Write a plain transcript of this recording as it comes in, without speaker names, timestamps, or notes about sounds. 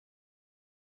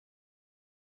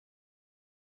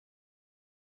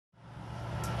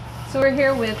So we're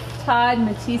here with Todd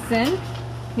Mathieson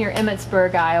near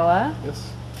Emmitsburg, Iowa.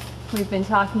 Yes. We've been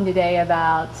talking today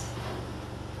about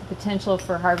the potential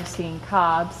for harvesting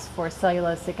cobs for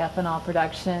cellulosic ethanol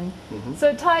production.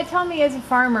 So Todd, tell me, as a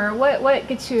farmer, what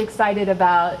gets you excited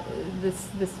about this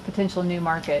potential new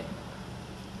market?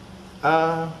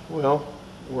 Well,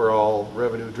 we're all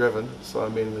revenue driven, so I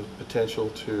mean the potential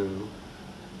to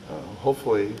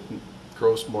hopefully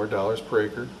gross more dollars per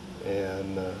acre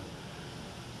and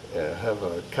have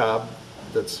a cob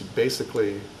that's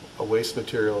basically a waste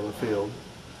material in the field,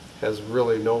 has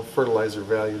really no fertilizer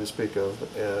value to speak of,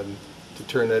 and to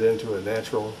turn that into a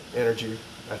natural energy,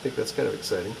 I think that's kind of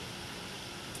exciting.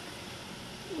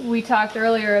 We talked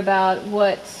earlier about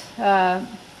what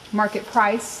market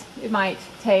price it might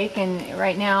take, and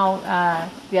right now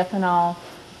the ethanol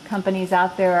companies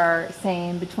out there are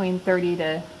saying between $30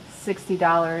 to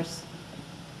 $60 is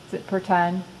it per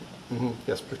ton?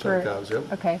 Yes, per ton of cobs,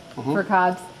 yep. Okay, for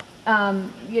cobs.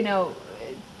 You know,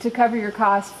 to cover your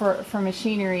costs for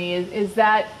machinery, is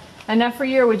that enough for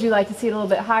you, or would you like to see it a little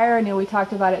bit higher? I know we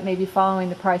talked about it maybe following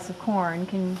the price of corn.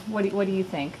 What do you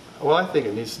think? Well, I think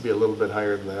it needs to be a little bit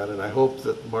higher than that, and I hope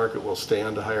that the market will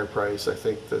stand a higher price. I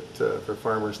think that for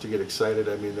farmers to get excited,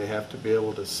 I mean, they have to be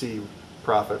able to see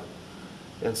profit,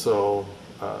 and so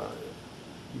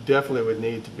you definitely would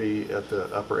need to be at the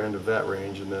upper end of that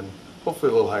range, and then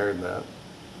hopefully a little higher than that.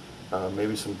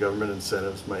 Maybe some government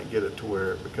incentives might get it to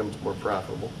where it becomes more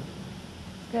profitable.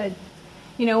 Good.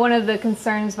 You know, one of the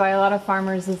concerns by a lot of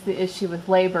farmers is the issue with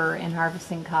labor in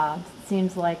harvesting cobs. It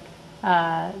seems like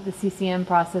the CCM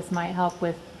process might help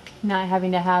with not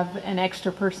having to have an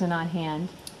extra person on hand.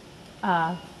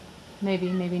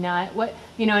 Maybe not.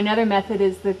 Another method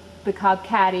is the cob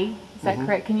caddy. Is that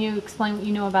correct? Can you explain what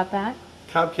you know about that?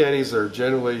 Cob caddies are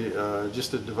generally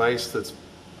just a device that's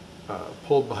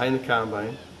pulled behind the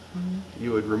combine.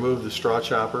 You would remove the straw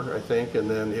chopper, I think, and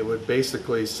then it would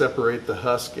basically separate the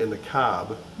husk and the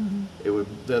cob.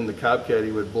 Then the cob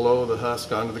caddy would blow the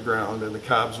husk onto the ground, and the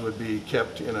cobs would be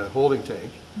kept in a holding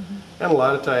tank. And a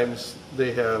lot of times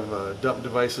they have dump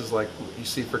devices like you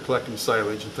see for collecting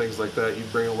silage and things like that.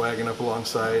 You'd bring a wagon up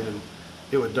alongside, and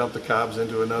it would dump the cobs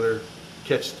into another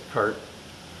catch cart,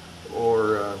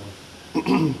 or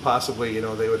possibly,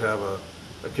 they would have a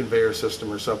conveyor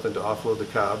system or something to offload the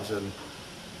cobs, and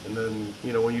then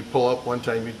when you pull up one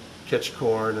time you'd catch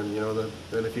corn, and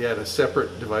then if you had a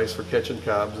separate device for catching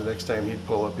cobs, the next time he'd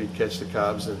pull up he'd catch the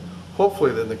cobs, and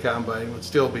hopefully then the combine would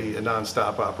still be a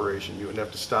non-stop operation. You wouldn't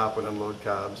have to stop and unload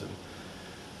cobs,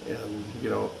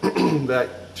 and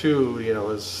that too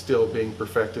is still being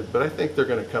perfected, but I think they're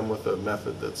going to come with a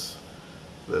method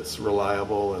that's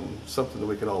reliable and something that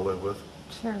we can all live with.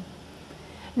 Sure.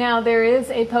 Now, there is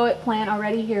a POET plant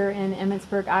already here in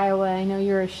Emmitsburg, Iowa. I know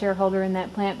you're a shareholder in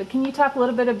that plant, but can you talk a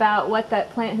little bit about what that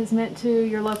plant has meant to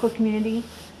your local community?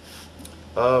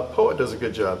 POET does a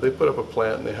good job. They put up a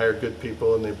plant and they hire good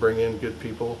people and they bring in good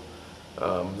people.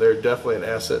 They're definitely an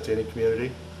asset to any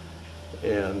community.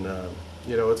 And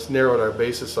it's narrowed our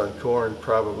basis on corn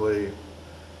probably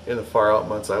in the far out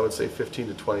months, I would say 15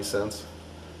 to 20 cents.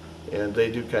 And they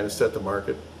do kind of set the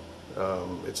market.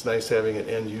 It's nice having an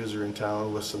end user in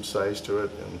town with some size to it,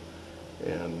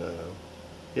 and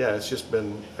yeah, it's just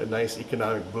been a nice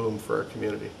economic boom for our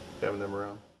community having them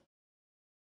around.